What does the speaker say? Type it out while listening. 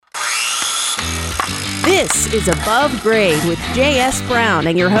This is Above Grade with J.S. Brown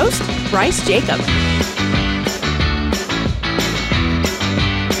and your host, Bryce Jacob.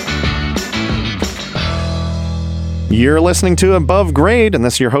 You're listening to Above Grade, and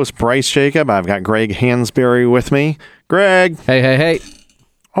this is your host, Bryce Jacob. I've got Greg Hansberry with me. Greg. Hey.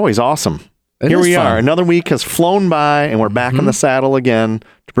 Always awesome. It Here is we fun. are. Another week has flown by, and we're back in the saddle again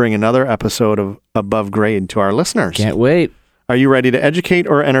to bring another episode of Above Grade to our listeners. Can't wait. Are you ready to educate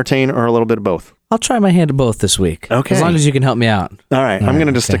or entertain or a little bit of both? I'll try my hand at both this week. Okay. As long as you can help me out. All right. I'm going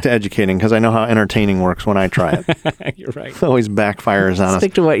to just okay. stick to educating because I know how entertaining works when I try it. You're right. It always backfires on us.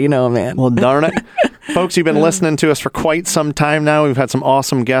 Stick to what you know, man. Well, darn it. Folks, you've been listening to us for quite some time now. We've had some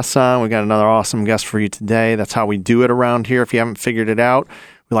awesome guests on. We've got another awesome guest for you today. That's how we do it around here. If you haven't figured it out,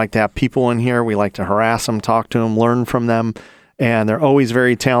 we like to have people in here. We like to harass them, talk to them, learn from them. And they're always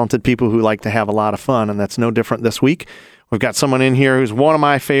very talented people who like to have a lot of fun. And that's no different this week. We've got someone in here who's one of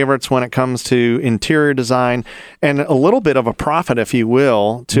my favorites when it comes to interior design and a little bit of a prophet, if you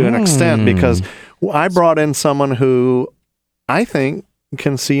will, to an extent, because I brought in someone who I think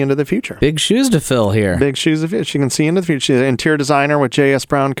can see into the future. Big shoes to fill here. Big shoes to fill. She can see into the future. She's an interior designer with J.S.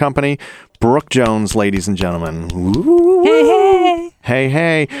 Brown Company. Brooke Jones, ladies and gentlemen. Ooh.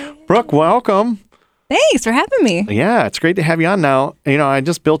 Hey. Brooke, welcome. Thanks for having me. Yeah, it's great to have you on now. You know, I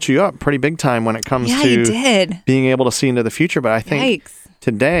just built you up pretty big time when it comes You to did. being able to see into the future. But I think Yikes.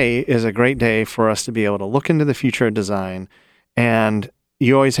 today is a great day for us to be able to look into the future of design. And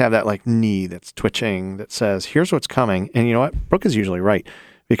you always have that like knee that's twitching that says, here's what's coming. And you know what? Brooke is usually right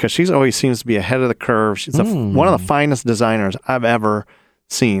because she's always seems to be ahead of the curve. She's one of the finest designers I've ever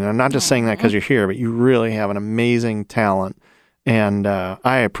seen. I'm not just saying that because you're here, but you really have an amazing talent. And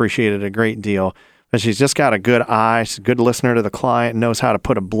I appreciate it a great deal. But she's just got a good eye. She's a good listener to the client, knows how to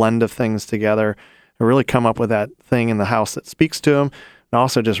put a blend of things together and really come up with that thing in the house that speaks to them. And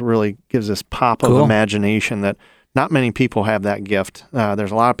also just really gives this pop of imagination that not many people have that gift.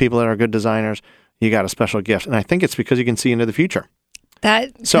 There's a lot of people that are good designers. You got a special gift. And I think it's because you can see into the future.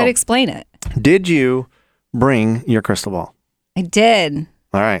 That could explain it. Did you bring your crystal ball? I did.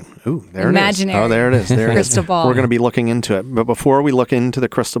 All right. Ooh, there Imaginary. it is. Oh, there it is. There it is. Crystal ball. We're going to be looking into it. But before we look into the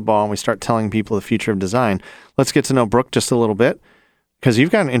crystal ball and we start telling people the future of design, let's get to know Brooke just a little bit because you've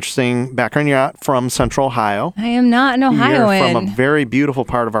got an interesting background. You're out from Central Ohio. I am not an Ohioan. You're from a very beautiful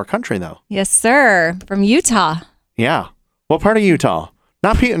part of our country, though. Yes, sir. From Utah. Yeah. What part of Utah?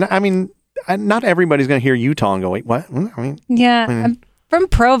 Not everybody's going to hear Utah and go, wait, what? Yeah. I'm from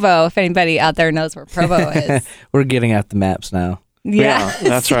Provo, if anybody out there knows where Provo is. We're getting out the maps now. Yeah,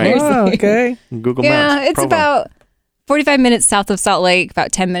 that's right. Oh, okay. Google Yeah, Maps. it's Provo. about 45 minutes south of Salt Lake,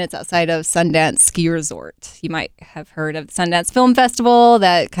 about 10 minutes outside of Sundance Ski Resort. You might have heard of the Sundance Film Festival.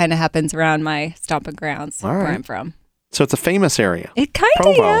 That kind of happens around my stomping grounds where I'm from. So it's a famous area. It kind of,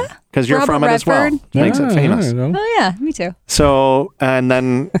 Provo. yeah. Because you're Robert from it as well. Redford. Makes it famous. There you go. Oh, yeah, me too. So, and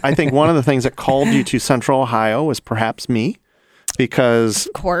then I think one of the things that called you to Central Ohio was perhaps me, because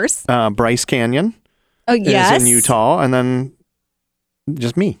Of course. Bryce Canyon Oh, yes. is in Utah, and then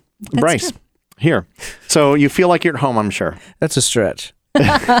just me, Bryce, true. here. So you feel like you're at home, I'm sure. That's a stretch.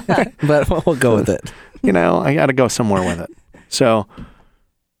 But we'll go with it. You know, I got to go somewhere with it. So,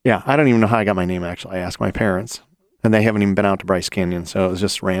 yeah, I don't even know how I got my name, actually. I asked my parents, and they haven't even been out to Bryce Canyon, so it was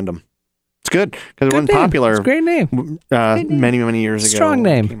just random. It's good, because it wasn't name. popular It's a great name. many, many years ago. Strong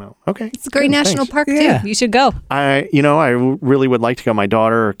when it name. came out. Okay. It's a great Good, national thanks. park, Yeah. too. You should go. I really would like to go. My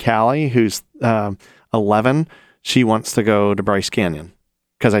daughter, Callie, who's 11, she wants to go to Bryce Canyon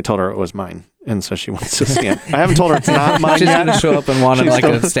because I told her it was mine. And so she wants to see it. I haven't told her it's not mine She's yet. going to show up and want She's like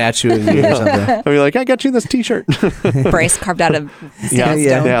still- a statue of you or something. I'll be like, I got you this T-shirt. Brace carved out of yeah,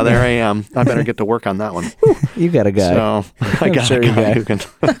 sandstone. there I am. I better get to work on that one. You got a guy. So I got sure a you guy got- who can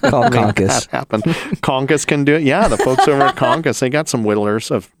Call make Conkus. that happen. Conkus can do it. Yeah, the folks over at Conkus, they got some whittlers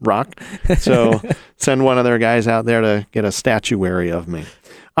of rock. So send one of their guys out there to get a statuary of me.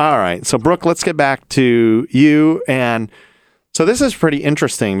 All right. So Brooke, let's get back to you. And so this is pretty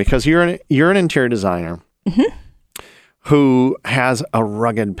interesting because you're an interior designer who has a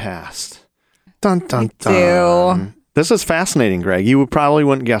rugged past. Dun, dun, dun. This is fascinating, Greg. You probably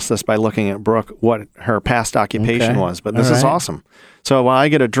wouldn't guess this by looking at Brooke, what her past occupation was, but this is awesome. So while I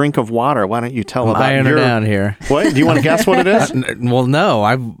get a drink of water, why don't you tell about Iron her down here. What? Do you want to guess what it is? Well, no.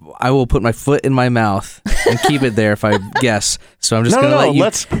 I will put my foot in my mouth and keep it there if I guess. So I'm just going to let you.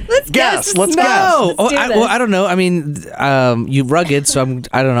 Let's guess. Let's No. guess. Oh, do this. I don't know. I mean, you rugged, so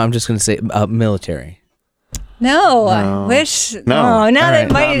I don't know. I'm just going to say military. No, I wish. No. Oh, now All that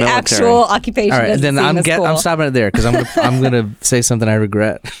right. my Not military. actual occupation All right, doesn't then seem I'm as cool. stopping it there because I'm gonna say something I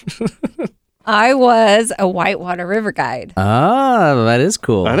regret. I was a whitewater river guide. Ah, that is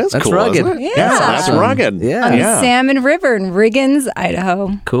cool. That's cool, rugged. isn't it? Yeah. That's rugged. Yeah. On the Yeah. Salmon River in Riggins,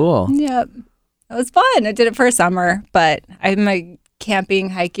 Idaho. Cool. Yep. It was fun. I did it for a summer, but I'm a camping,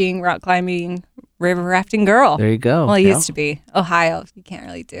 hiking, rock climbing, river rafting girl. There you go. Well, I used to be. Ohio, you can't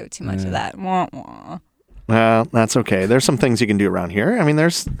really do too much of that. Wah, wah. Well, that's okay. There's some things you can do around here. I mean,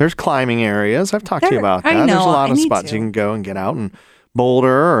 there's climbing areas. I've talked to you about that. I know. There's a lot I of need spots to. you can go and get out and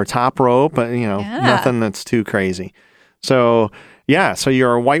boulder or top rope, but Yeah. nothing that's too crazy. So, yeah, so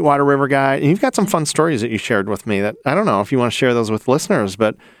you're a whitewater river guy, and you've got some fun stories that you shared with me that I don't know if you want to share those with listeners,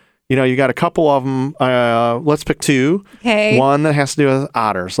 but you got a couple of them. Let's pick two. Okay. One that has to do with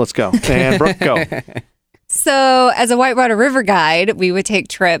otters. Let's go. And Brooke, go. So, as a whitewater river guide, we would take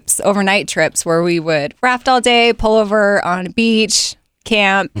trips, overnight trips, where we would raft all day, pull over on a beach,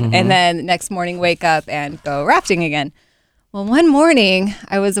 camp, and then the next morning wake up and go rafting again. Well, one morning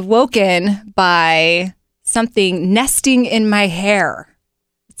I was awoken by something nesting in my hair.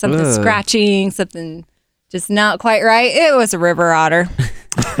 Something Ugh. scratching, something just not quite right. It was a river otter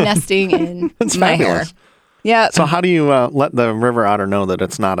nesting in That's my hair. fabulous. Yeah. So how do you let the river otter know that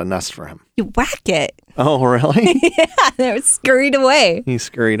it's not a nest for him? You whack it. Oh, really? Yeah. It was scurried away. He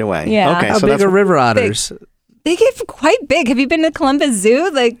scurried away. Yeah. Okay, How so big that's are river otters? They get quite big. Have you been to Columbus Zoo?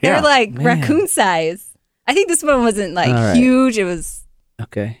 Like they're Yeah. like Man. raccoon size. I think this one wasn't like All right. huge. It was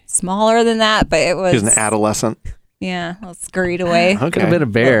Okay. smaller than that, but it was he's an adolescent. yeah, well, scurried away. Okay. Could have been a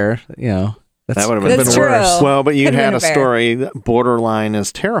bear. That would have been That's worse. true. Well, but you Could've had been a a bear. story that borderline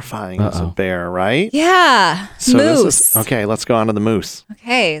as terrifying as a Uh-oh. bear, right? Yeah, So moose. This is, okay, let's go on to the moose.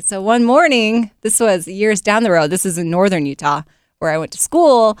 Okay, so one morning, this was years down the road. This is in northern Utah where I went to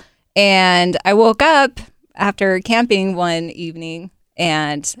school, and I woke up after camping one evening,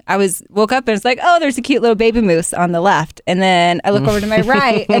 and woke up and it's like, oh, there's a cute little baby moose on the left, and then I look over to my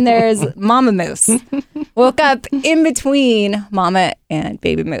right, and there's mama moose. Woke up in between mama and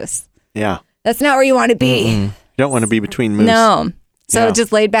baby moose. Yeah. That's not where you want to be. You don't want to be between moose. No. So Yeah. I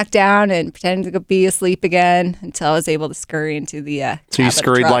just laid back down and pretended to go be asleep again until I was able to scurry into the So you cab of the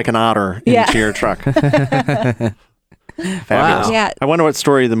scurried truck. like an otter Yeah. into your truck. Fabulous. Wow. Yeah. I wonder what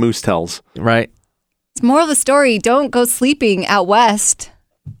story the moose tells. Right. It's moral of the story, don't go sleeping out west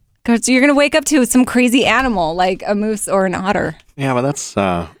because you're going to wake up to some crazy animal like a moose or an otter. Yeah, but that's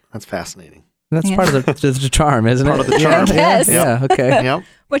fascinating. That's Yeah. part of the charm, isn't Part it? of the charm. Yes. Yeah. Okay. Yep.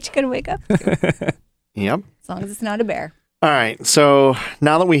 What you going to wake up to, Yep. as long as it's not a bear. All right. So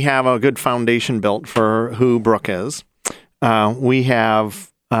now that we have a good foundation built for who Brooke is, we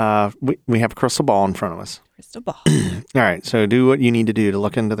have a crystal ball in front of us. Crystal ball. All right. So do what you need to do to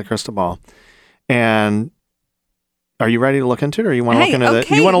look into the crystal ball. And are you ready to look into it, or you want to look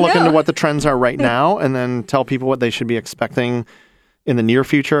into you want to look into what the trends are right now, and then tell people what they should be expecting in the near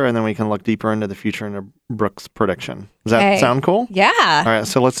future, and then we can look deeper into the future into Brooke's prediction. Does that Okay. sound cool? Yeah. All right.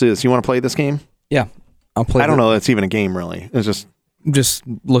 So let's do this. You want to play this game? Yeah. I'll play. I don't know. That's even a game, really. It's Just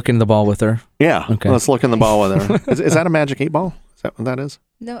look into the ball with her. yeah. Okay. Let's look in the ball with her. Is that a magic 8-ball? Is that what that is?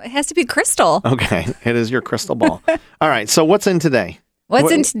 No, it has to be crystal. Okay. It is your crystal ball. All right. So what's in today? What's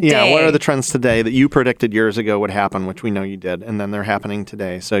in today? Yeah, what are the trends today that you predicted years ago would happen, which we know you did, and then they're happening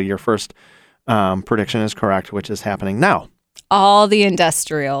today. So your first prediction is correct, which is happening now. All the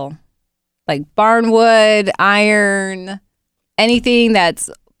industrial, like barnwood, iron, anything that's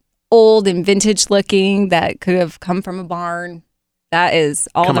old and vintage looking that could have come from a barn. That is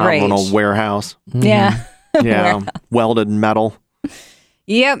all Come the out rage. of an old warehouse. Yeah. Yeah, welded metal.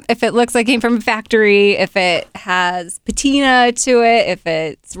 Yep. If it looks like it came from a factory, if it has patina to it, if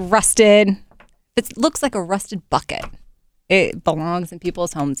it's rusted, if it looks like a rusted bucket, it belongs in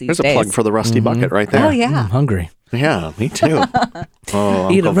people's homes these There's days. a plug for the rusty bucket right there. Oh, yeah. I'm hungry. Yeah, me too. Oh,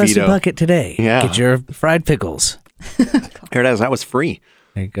 Eat a Uncle rusty Vito. bucket today. Yeah. Get your fried pickles. Here it is. That was free.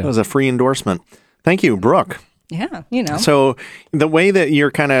 There you That go. was a free endorsement. Thank you, Brooke. Yeah. You know. So the way that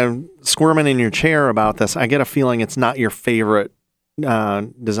you're kind of squirming in your chair about this, I get a feeling it's not your favorite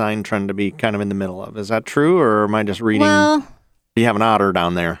design trend to be kind of in the middle of. Is that true, or am I just reading? Well, You have an otter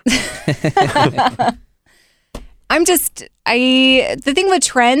down there. The thing with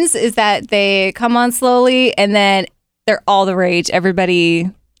trends is that they come on slowly and then they're all the rage. Everybody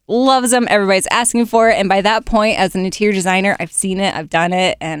loves them. Everybody's asking for it. And by that point, as an interior designer, I've seen it, I've done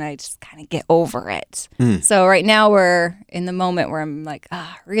it, and I just kind of get over it. So right now we're in the moment where I'm like,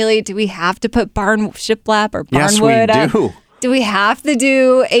 really? Do we have to put barn shiplap or Yes, we barnwood up? do. Do we have to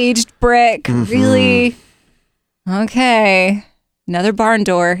do aged brick? Really? Okay. Another barn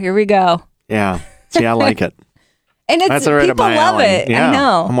door. Here we go. Yeah. See, I like it. And it's That's right people up my love alley. it. Yeah. I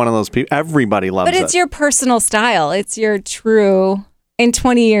know. I'm one of those people. Everybody loves But it. it's your personal style. It's your true. in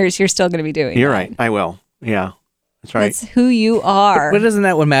 20 years, you're still going to be doing You're that. right. I will. Yeah. That's right. That's who you are. But isn't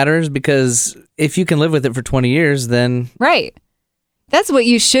that what matters? Because if you can live with it for 20 years, then... Right. That's what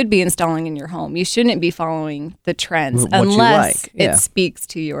you should be installing in your home. You shouldn't be following the trends What you unless like, yeah. it speaks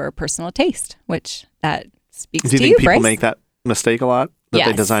to your personal taste, which that speaks Do you to think you, people Bryce. make that mistake a lot? That they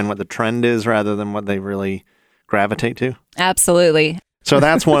Yes. design what the trend is rather than what they really gravitate to? Absolutely. So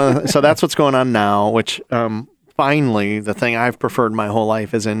that's so that's what's going on now, which finally the thing I've preferred my whole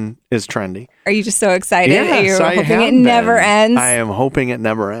life is trendy. Are you just so excited? Yes, You're I hoping have it never been. ends? I am hoping it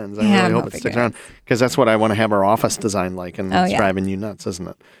never ends. I Yeah, really I'm hope it hoping sticks it around because that's what I want to have our office designed like, and Oh, it's yeah. driving you nuts, isn't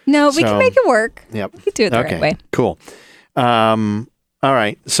it? No, we So- can make it work. Yep. We can do it the Okay. right way. Cool. All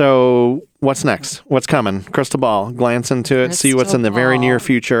right. So what's next? What's coming? Crystal ball. Glance into it. See what's in the very Crystal near ball.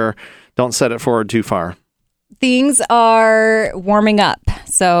 future. Don't set it forward too far. Things are warming up.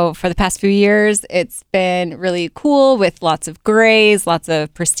 So for the past few years, it's been really cool with lots of grays, lots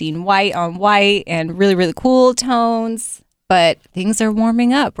of pristine white on white, and really, really cool tones. But things are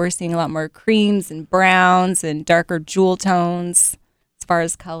warming up. We're seeing a lot more creams and browns and darker jewel tones as far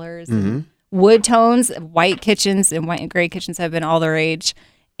as colors. And wood tones, white kitchens and white and gray kitchens have been all the rage.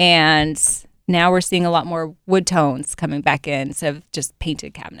 And now we're seeing a lot more wood tones coming back in instead of just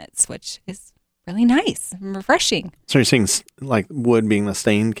painted cabinets, which is really nice and refreshing. So you're seeing like wood being the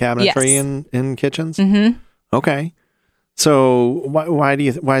stained cabinetry Yes. in kitchens? Mm-hmm. Okay. So why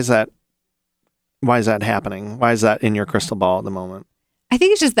is that happening? Why is that in your crystal ball at the moment? I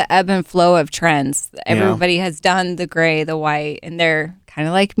think it's just the ebb and flow of trends. Everybody has done the gray, the white, and they're kind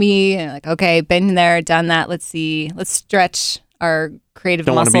of like me and like, okay, been there, done that. Let's stretch our creative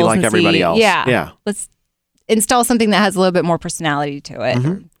Don't want to muscles be like and everybody see. else. Yeah. Yeah. Let's install something that has a little bit more personality to it,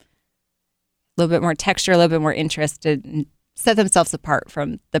 Mhm. a little bit more texture, a little bit more interest, and set themselves apart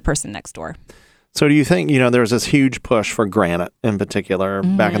from the person next door. So do you think, there was this huge push for granite in particular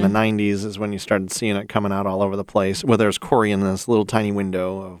back in the Mm-hmm. 90s is when you started seeing it coming out all over the place, where there's Corian, this little tiny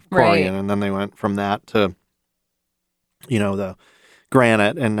window of Corian, Right. and then they went from that to, the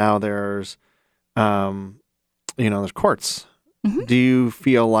granite, and now there's, there's quartz. Mhm. Do you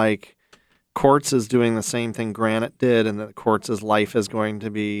feel like quartz is doing the same thing granite did and that quartz's life is going to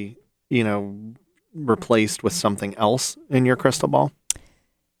be, replaced with something else in your crystal ball?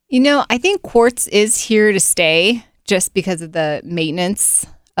 I think quartz is here to stay just because of the maintenance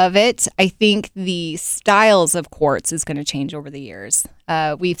of it. I think the styles of quartz is going to change over the years.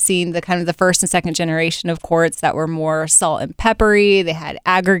 We've seen the first and second generation of quartz that were more salt and peppery. They had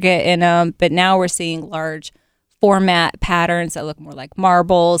aggregate in them, but now we're seeing large format patterns that look more like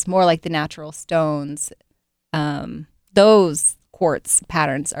marbles, more like the natural stones. Those quartz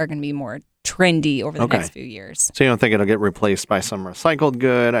patterns are going to be more trendy over the Okay. next few years. So you don't think it'll get replaced by some recycled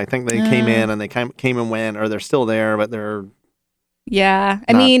good? I think they came in and they came and went, or they're still there, but they're Yeah.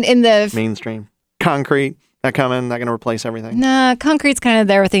 I Not mean, in the mainstream. Concrete, that coming, that going to replace everything? Nah, concrete's kind of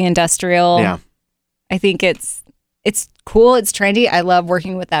there with the industrial. Yeah. I think it's cool, it's trendy. I love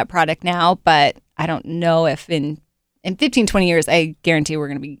working with that product now, but I don't know if in 15, 20 years, I guarantee we're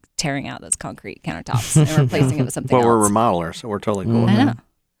going to be tearing out those concrete countertops and replacing it with something Well, we're else. remodelers, so we're totally cool with I that. know.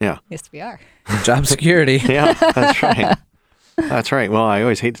 Yeah. Yes, we are. Job security. Yeah, that's right. That's right. Well, I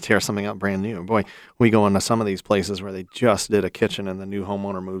always hate to tear something up brand new. Boy, we go into some of these places where they just did a kitchen and the new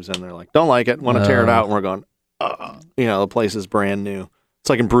homeowner moves in. They're like, don't like it, want to tear it out. And we're going, the place is brand new.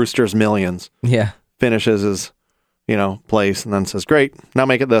 It's like in Brewster's Millions. Yeah. Finishes his, place and then says, great, now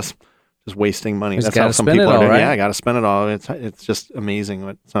make it this. Just wasting money. Just That's how gotta some spend people it are all, doing. right? Yeah, I got to spend it all. It's just amazing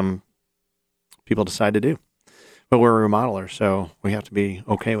what some people decide to do. But we're a remodeler, so we have to be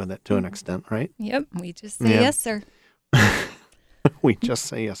okay with it to an extent, right? Yep. We just say Yeah. yes, sir. We just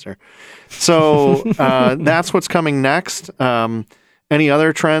say yes, sir. So that's what's coming next. Any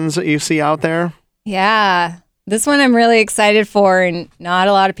other trends that you see out there? Yeah. This one I'm really excited for, and not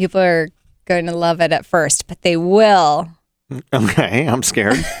a lot of people are going to love it at first, but they will. Okay, I'm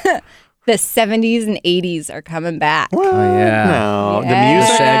scared. The 70s and 80s are coming back. What? yeah. No, Yeah. the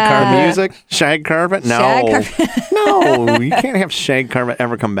music, Shag carpet. the music, shag carpet. No, Shag no, you can't have shag carpet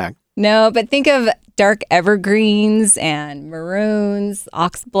ever come back. No, but think of dark evergreens and maroons,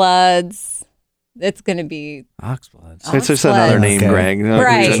 oxbloods. It's going to be Oxbloods. It's just another name, Okay. Greg.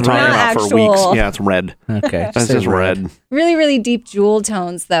 Right, We've been talking not about for actual- weeks. Yeah, it's red. Okay. It's say just red. really, really deep jewel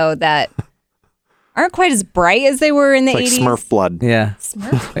tones, though, that aren't quite as bright as they were in the It's like 80s. Smurf blood. Yeah.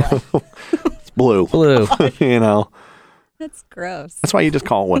 Smurf blood. It's blue. Blue. That's gross. That's why you just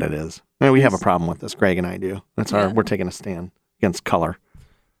call it what it is. I mean, we have a problem with this. Greg and I do. We're taking a stand against color.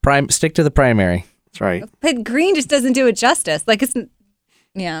 Stick to the primary. That's right. But green just doesn't do it justice. Like, it's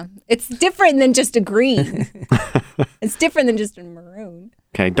Yeah. It's different than just a green. It's different than just a maroon.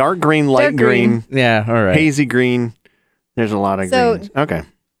 Okay. Dark green, light green. Yeah, all right. Hazy green. There's a lot of greens. Okay.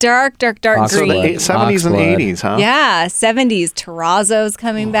 Dark Oxblood. So the green. 70s and Oxblood. 80s, huh? Yeah, 70s. Terrazzo's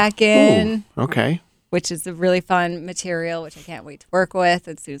coming back in, Ooh, okay. which is a really fun material, which I can't wait to work with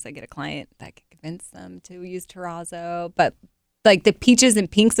as soon as I get a client that I can convince them to use terrazzo. But like the peaches and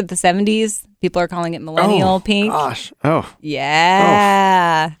pinks of the 70s, people are calling it millennial pink. Gosh. Oh,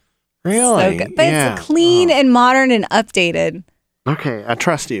 Yeah. really? So good. But Yeah. it's clean and modern and updated. Okay. I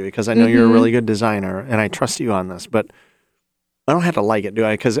trust you because I know you're a really good designer and I trust you on this, but I don't have to like it, do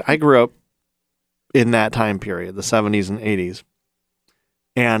I? Because I grew up in that time period, the 70s and 80s.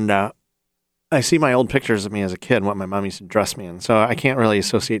 And I see my old pictures of me as a kid and what my mom used to dress me in. So I can't really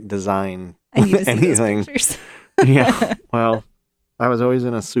associate design I need with to see those anything. pictures. Yeah. Well, I was always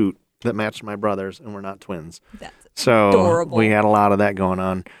in a suit that matched my brothers, and we're not twins. That's So adorable. we had a lot of that going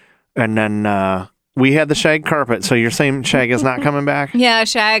on. And then we had the shag carpet. So you're saying shag is not coming back? Yeah,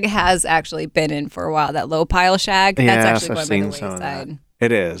 shag has actually been in for a while. That low pile shag, that's Yes, actually I've going by seen the some of that. wayside.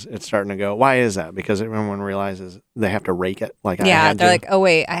 It is. It's starting to go. Why is that? Because everyone realizes they have to rake it like I Yeah, had they're to. like, oh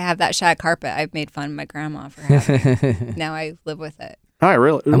wait, I have that shag carpet. I've made fun of my grandma for having. Now I live with it. Oh, I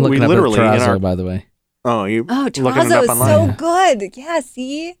really? I'm looking we up literally at in terrazzo, our. by the way. Oh, you Oh, looking it terrazzo up is online? so good. Yeah,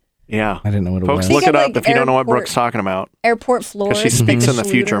 see, Yeah. I didn't know what it Folks, was. look Think it of, up like, if you don't know what airport- Brooke's talking about. airport floors. Because she speaks the in the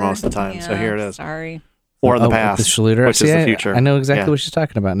future Schluter. most of the time. So here it is. Sorry. Or the Oh, past, the Schluter. which is See, the future. I know exactly Yeah. what she's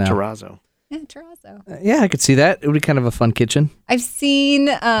talking about now. Terrazzo. Yeah, terrazzo. Yeah, I could see that. It would be kind of a fun kitchen. I've seen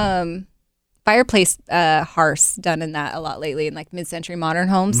fireplace hearths done in that a lot lately in like mid-century modern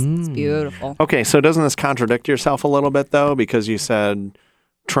homes. It's beautiful. Okay, so doesn't this contradict yourself a little bit though? Because you said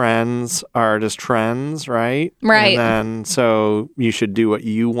trends are just trends, right? Right. And then so you should do what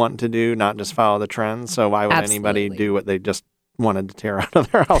you want to do, not just follow the trends. So why would anybody Absolutely. do what they just wanted to tear out of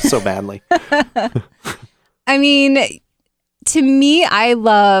their house so badly? I mean, to me,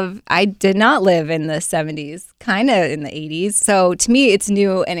 I did not live in the 70s, kind of in the 80s. So to me, it's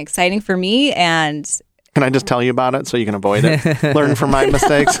new and exciting for me. And Can I just tell you about it so you can avoid it? Learn from my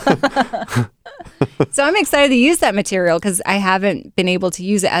mistakes? so I'm excited to use that material because I haven't been able to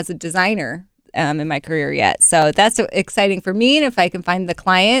use it as a designer in my career yet. So that's exciting for me. And if I can find the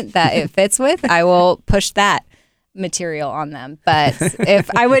client that it fits with, I will push that material on them. But if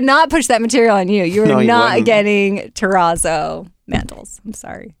I would not push that material on you, you are No, you not wouldn't. getting terrazzo mantles. I'm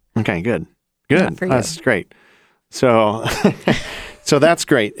sorry. Okay, good. Not Good. for you. That's great. So so that's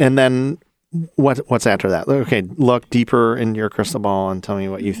great. And then what's after that? Okay, look deeper in your crystal ball and tell me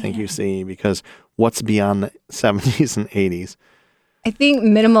what you think you see, because what's beyond the 70s and 80s? I think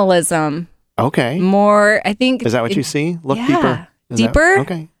minimalism Okay. more. I think Is that what you see? Look yeah. deeper. Is that- Deeper?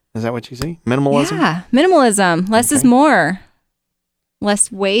 okay. Is that what you see? Minimalism? Yeah, minimalism. Less is Okay. more. Less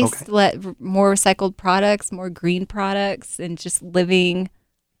waste, Okay. more recycled products, more green products, and just living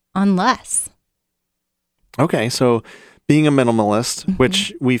on less. Okay, so being a minimalist, Mm-hmm.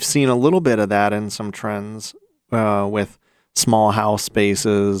 which we've seen a little bit of that in some trends with small house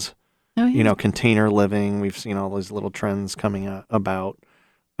spaces, Oh, you know, container living. We've seen all these little trends coming about.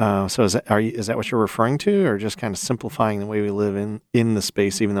 So is that what you're referring to, or just kind of simplifying the way we live in the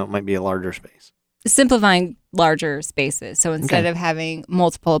space, even though it might be a larger space? simplifying larger spaces. So instead of having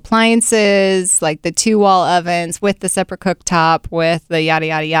multiple appliances, like the 2-wall ovens with the separate cooktop, with the yada,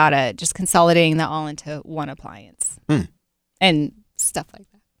 yada, yada, just consolidating that all into one appliance and stuff like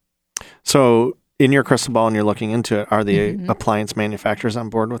that. So in your crystal ball and you're looking into it, are the appliance manufacturers on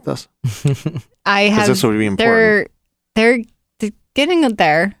board with this? I have. This would be important. They're getting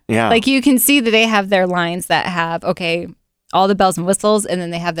there. Yeah. Like you can see that they have their lines that have all the bells and whistles, and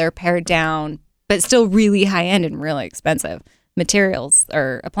then they have their pared down, but still really high end and really expensive materials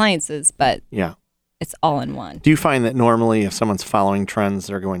or appliances. But Yeah. it's all in one. Do you find that normally if someone's following trends,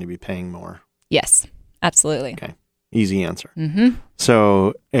 they're going to be paying more? Yes, absolutely. Okay. Easy answer. Mm-hmm.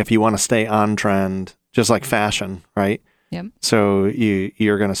 So if you want to stay on trend, just like fashion, right? Yep. So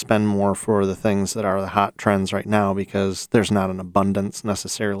you're going to spend more for the things that are the hot trends right now because there's not an abundance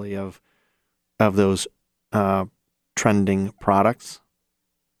necessarily of those trending products.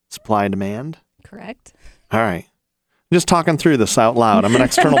 Supply demand. Correct. All right. Just talking through this out loud. I'm an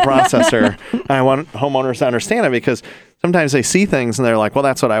external processor. I want homeowners to understand it because sometimes they see things and they're like, well,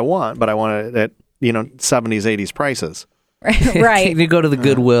 that's what I want, but I want it at 70s, 80s prices. Right. You go to the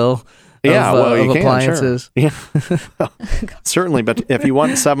Goodwill Yeah, well, you of can, appliances. Sure. Yeah, certainly. But if you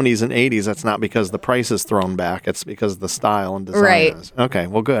want 70s and 80s, that's not because the price is thrown back. It's because the style and design Right. is. Okay,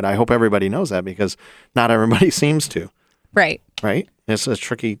 well, good. I hope everybody knows that because not everybody seems to. Right. Right? It's a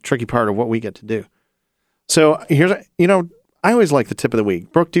tricky part of what we get to do. So here's, I always like the tip of the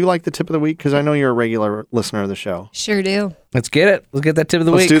week. Brooke, do you like the tip of the week? Because I know you're a regular listener of the show. Sure do. Let's get it. Let's get that tip of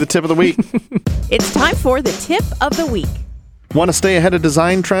the week. Let's do the tip of the week. It's time for the tip of the week. Want to stay ahead of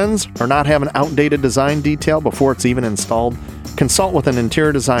design trends or not have an outdated design detail before it's even installed? Consult with an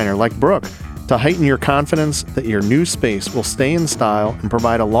interior designer like Brooke to heighten your confidence that your new space will stay in style and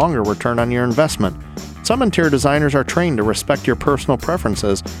provide a longer return on your investment. Some interior designers are trained to respect your personal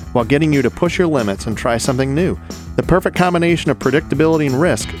preferences while getting you to push your limits and try something new. The perfect combination of predictability and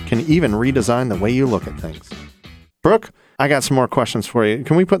risk can even redesign the way you look at things. Brooke, I got some more questions for you.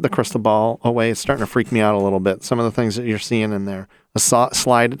 Can we put the crystal ball away? It's starting to freak me out a little bit. Some of the things that you're seeing in there. Let's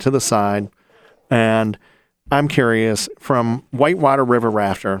slide it to the side. And I'm curious, from whitewater river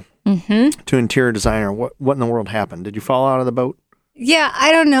rafter to interior designer, what in the world happened? Did you fall out of the boat? Yeah,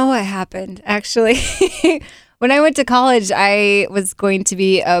 I don't know what happened, actually. When I went to college, I was going to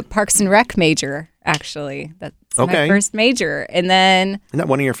be a Parks and Rec major, actually. That's my first major. And then... Isn't that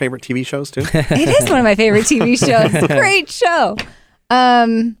one of your favorite TV shows, too? It is one of my favorite TV shows. It's a great show.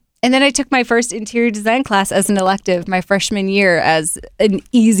 And then I took my first interior design class as an elective my freshman year as an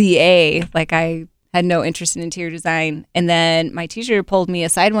easy A. Like, I had no interest in interior design. And then my teacher pulled me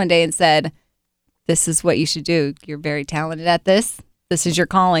aside one day and said, "This is what you should do. You're very talented at this. This is your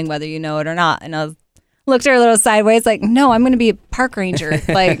calling, whether you know it or not." And I looked at her a little sideways, like, "No, I'm going to be a park ranger.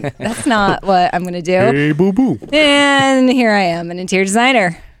 Like, that's not what I'm going to do." Hey, boo-boo. And here I am, an interior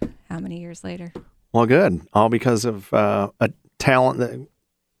designer. How many years later? Well, good. All because of a talent that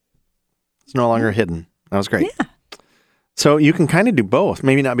is no longer hidden. That was great. Yeah. So you can kind of do both.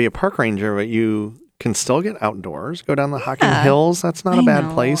 Maybe not be a park ranger, but you can still get outdoors, go down the Hocking Hills. That's not a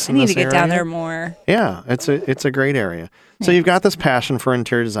bad place. I need to get down there more. Yeah, it's a great area. So you've got this passion for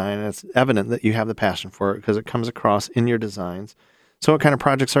interior design, and it's evident that you have the passion for it because it comes across in your designs. So what kind of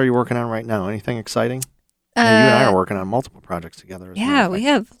projects are you working on right now? Anything exciting? And you and I are working on multiple projects together. Yeah, we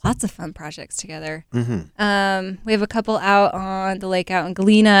have lots of fun projects together. Mm-hmm. We have a couple out on the lake out in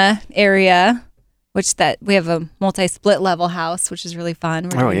Galena area, we have a multi-split level house, which is really fun.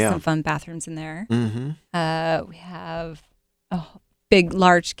 We're doing some fun bathrooms in there. Mm-hmm. We have a big,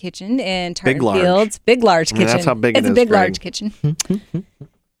 large kitchen in Tartan Fields. Big, large kitchen. That's how big it is. It's a big, large kitchen.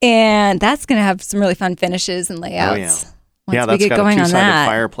 And that's going to have some really fun finishes and layouts. Oh, yeah. Once we get going on that. That's got a two-sided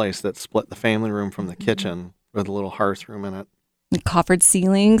fireplace that split the family room from the kitchen with a little hearth room in it. And coffered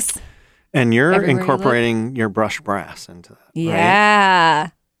ceilings. And you're incorporating your brushed brass into that, Yeah.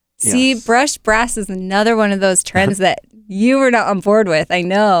 Right? See, brushed brass is another one of those trends that you were not on board with. I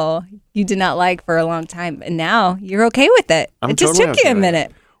know you did not like for a long time, and now you're okay with it. It just took you a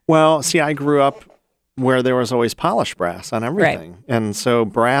minute. Well, see, I grew up where there was always polished brass on everything. Right. And so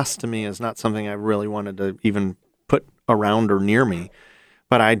brass to me is not something I really wanted to even put around or near me.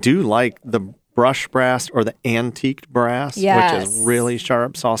 But I do like the brushed brass or the antiqued brass, which is really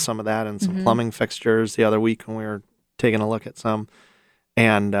sharp. Saw some of that in some plumbing fixtures the other week when we were taking a look at some.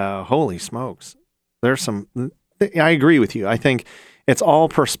 And holy smokes, there's some, I agree with you. I think it's all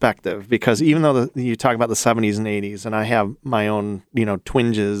perspective because even though you talk about the 70s and 80s, and I have my own,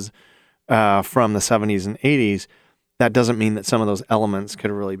 twinges from the 70s and 80s, that doesn't mean that some of those elements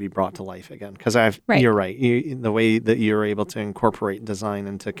could really be brought to life again. Because you're right. The way that you're able to incorporate design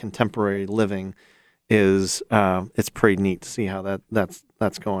into contemporary living is, it's pretty neat to see how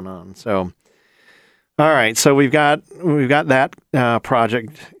that's going on. So. All right, so we've got that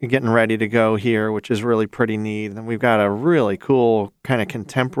project getting ready to go here, which is really pretty neat. And we've got a really cool kind of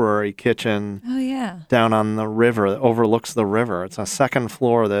contemporary kitchen down on the river that overlooks the river. It's a second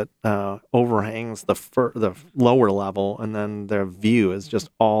floor that overhangs the lower level, and then the view is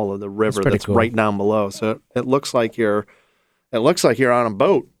just all of the river that's cool. Right down below. So it looks like you're on a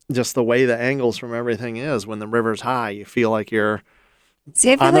boat, just the way the angles from everything is. When the river's high, you feel like you're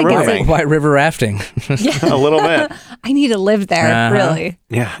See, I feel like it's white river rafting. A little bit. I need to live there, really.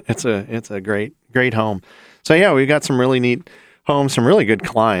 Yeah, it's a great home. So yeah, we've got some really neat homes, some really good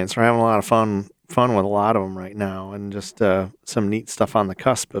clients. We're having a lot of fun with a lot of them right now, and just some neat stuff on the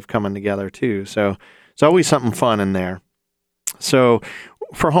cusp of coming together too. So it's always something fun in there. So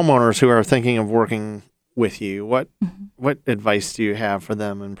for homeowners who are thinking of working with you, what advice do you have for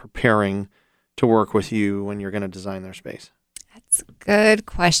them in preparing to work with you when you're going to design their space? That's a good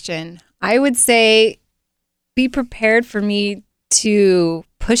question. I would say be prepared for me to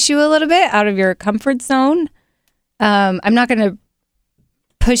push you a little bit out of your comfort zone. I'm not going to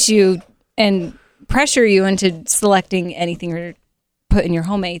push you and pressure you into selecting anything or put in your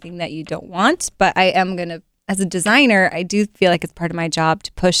home anything that you don't want. But I am going to, as a designer, I do feel like it's part of my job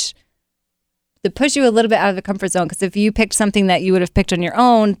to push you a little bit out of the comfort zone. Because if you picked something that you would have picked on your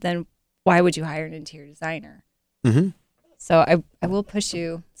own, then why would you hire an interior designer? Mm-hmm. So I will push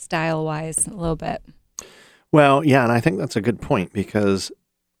you style-wise a little bit. Well, yeah, and I think that's a good point because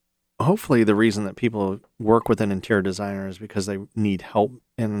hopefully the reason that people work with an interior designer is because they need help,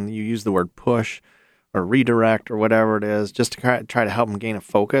 and you use the word push or redirect or whatever it is just to try to help them gain a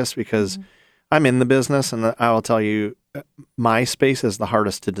focus because I'm in the business, and I will tell you my space is the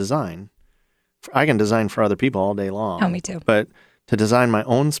hardest to design. I can design for other people all day long. Oh, me too. But to design my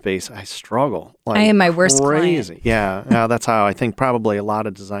own space, I struggle. Like I am my worst crazy. Client. Yeah, that's how I think probably a lot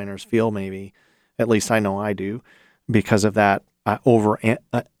of designers feel. Maybe, at least I know I do, because of that over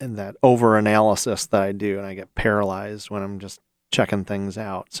analysis that I do, and I get paralyzed when I'm just checking things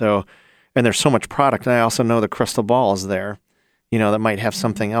out. So, and there's so much product, and I also know the crystal ball is there, that might have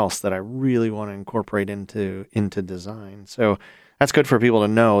something else that I really want to incorporate into design. So that's good for people to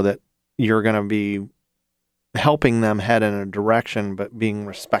know that you're going to be helping them head in a direction, but being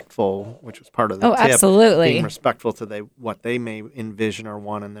respectful, which was part of the tip. Absolutely. Being respectful to what they may envision or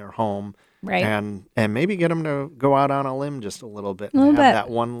want in their home. Right. And maybe get them to go out on a limb just a little bit and have that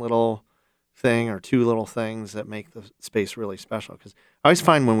one little thing or two little things that make the space really special. Because I always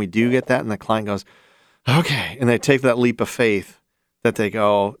find when we do get that and the client goes, okay, and they take that leap of faith that they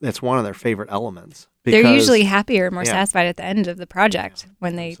go, it's one of their favorite elements. They're usually happier, more satisfied at the end of the project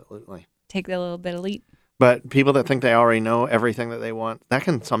when they take that little bit of leap. But people that think they already know everything that they want, that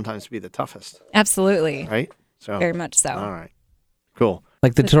can sometimes be the toughest. Absolutely. Right? So very much so. All right. Cool.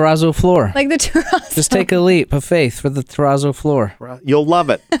 Like the terrazzo floor. Like the terrazzo. Just take a leap of faith for the terrazzo floor. You'll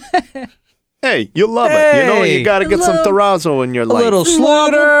love it. Hey, you'll love it. You got to get some terrazzo in your life. A little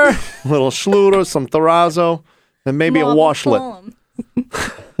Schluter. Some terrazzo, and maybe a washlet.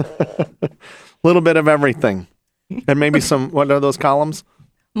 A little bit of everything. And maybe what are those columns?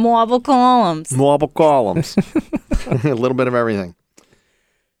 Marble columns. A little bit of everything.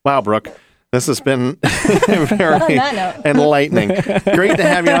 Wow, Brooke. This has been very enlightening. Great to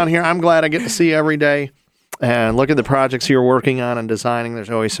have you on here. I'm glad I get to see you every day and look at the projects you're working on and designing. There's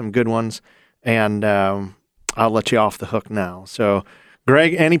always some good ones. And I'll let you off the hook now. So,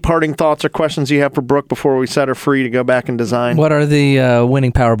 Greg, any parting thoughts or questions you have for Brooke before we set her free to go back and design? What are the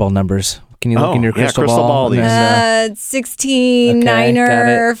winning Powerball numbers? Can you look in your crystal ball? 16,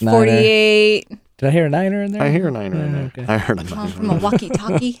 Niner, 48. Did I hear a Niner in there? I hear a Niner in there. Okay. I heard a Niner. From a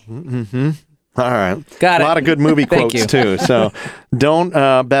walkie-talkie. Mm-hmm. All right. Got it. A lot of good movie quotes, too. So don't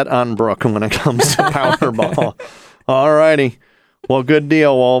bet on Brooke when it comes to Powerball. All righty. Well, good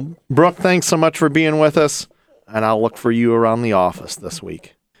deal. Well, Brooke, thanks so much for being with us, and I'll look for you around the office this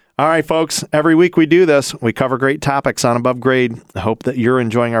week. All right, folks, every week we do this. We cover great topics on Above Grade. I hope that you're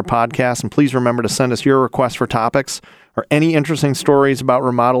enjoying our podcast, and please remember to send us your requests for topics or any interesting stories about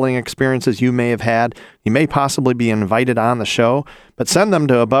remodeling experiences you may have had. You may possibly be invited on the show, but send them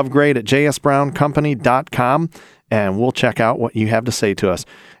to abovegrade@jsbrowncompany.com, and we'll check out what you have to say to us.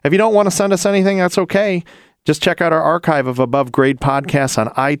 If you don't want to send us anything, that's okay. Just check out our archive of Above Grade podcasts on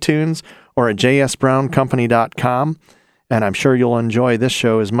iTunes or at jsbrowncompany.com. And I'm sure you'll enjoy this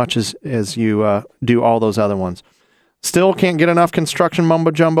show as much as you do all those other ones. Still can't get enough construction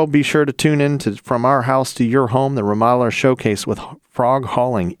mumbo jumbo? Be sure to tune in to From Our House to Your Home, the Remodeler Showcase with Frog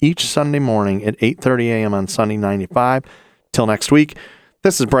Hauling each Sunday morning at 8:30 a.m. on Sunday 95. Till next week,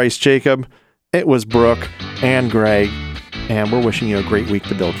 this is Bryce Jacob. It was Brooke and Greg, and we're wishing you a great week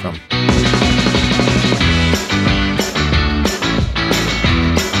to build from.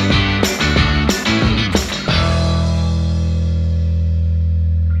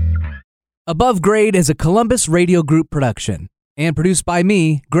 Above Grade is a Columbus Radio Group production and produced by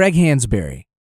me, Greg Hansberry.